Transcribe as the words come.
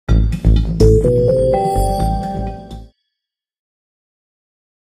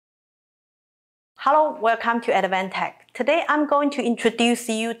Hello, welcome to Advantech. Today I'm going to introduce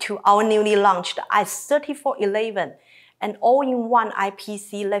you to our newly launched AIIS-3411, an all-in-one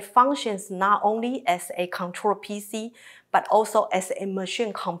IPC that functions not only as a control PC, but also as a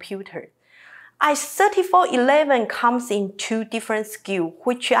machine computer. AIIS-3411 comes in two different SKUs,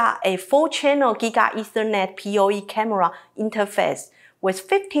 which are a 4-channel GbE Ethernet PoE camera interface with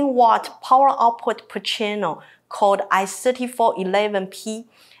 15-watt power output per channel called AIIS-3411P,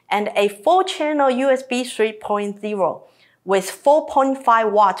 and a 4-channel USB 3.0 with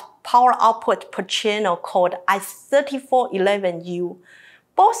 4.5-watt power output per channel called AIIS-3411U.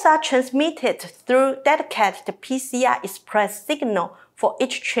 Both are transmitted through dedicated PCI Express signal for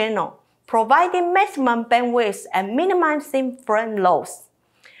each channel, providing maximum bandwidth and minimizing frame loss.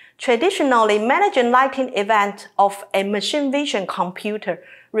 Traditionally, managing lighting events of a machine vision computer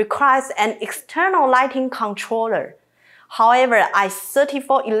requires an external lighting controller. However,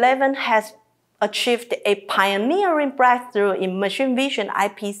 AIIS-3411 has achieved a pioneering breakthrough in machine vision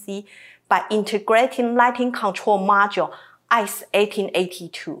IPC by integrating lighting control module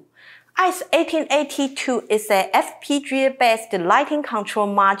AIS-1882. AIS-1882 is a FPGA-based lighting control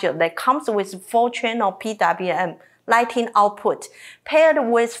module that comes with 4-channel PWM lighting output, paired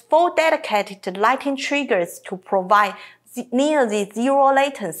with 4 dedicated lighting triggers to provide nearly zero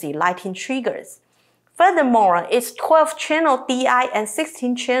latency lighting triggers. Furthermore, its 12-channel DI and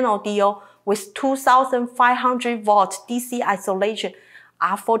 16-channel DO with 2,500-watt DC isolation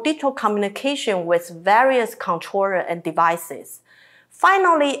are for digital communication with various controllers and devices.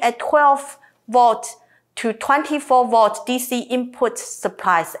 Finally, a 12-watt to 24-watt DC input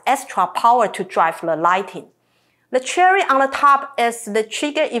supplies extra power to drive the lighting. The cherry on the top is the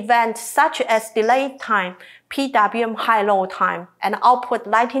trigger events such as delay time, PWM high-low time, and output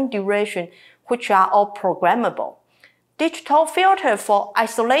lighting duration, which are all programmable. Digital filter for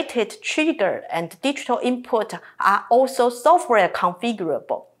isolated trigger and digital input are also software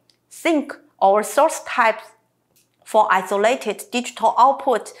configurable. Sync or source type for isolated digital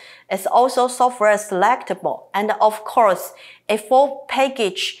output is also software selectable, and of course, a full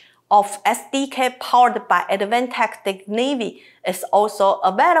package of SDK powered by Advantech Navy is also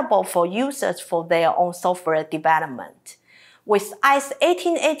available for users for their own software development. With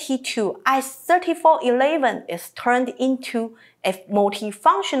AIS-1882, AIS-3411 is turned into a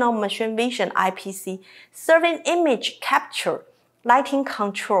multifunctional machine vision IPC serving image capture, lighting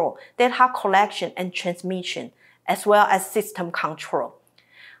control, data collection and transmission, as well as system control.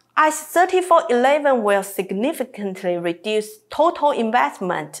 AIS-3411 will significantly reduce total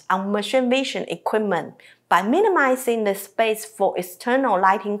investment on machine vision equipment by minimizing the space for external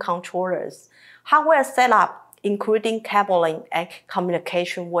lighting controllers, hardware setup, including cabling and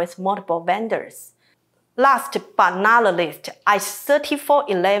communication with multiple vendors. Last but not least,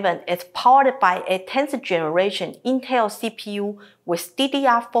 AIS-3411 is powered by a 10th generation Intel CPU with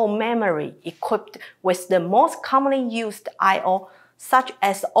DDR4 memory equipped with the most commonly used I/O such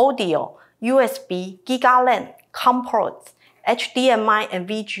as audio, USB, GigaLAN, COM ports, HDMI and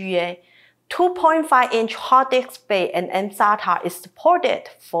VGA. 2.5-inch hard disk bay and mSATA is supported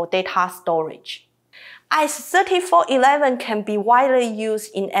for data storage. AIS-3411 can be widely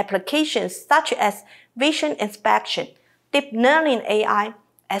used in applications such as vision inspection, deep learning AI,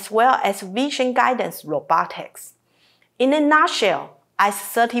 as well as vision guidance robotics. In a nutshell,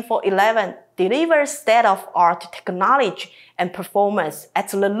 AIS-3411 delivers state-of-the-art technology and performance at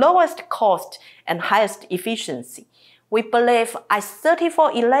the lowest cost and highest efficiency. We believe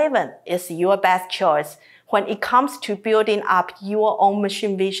AIS-3411 is your best choice when it comes to building up your own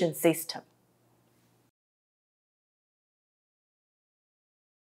machine vision system.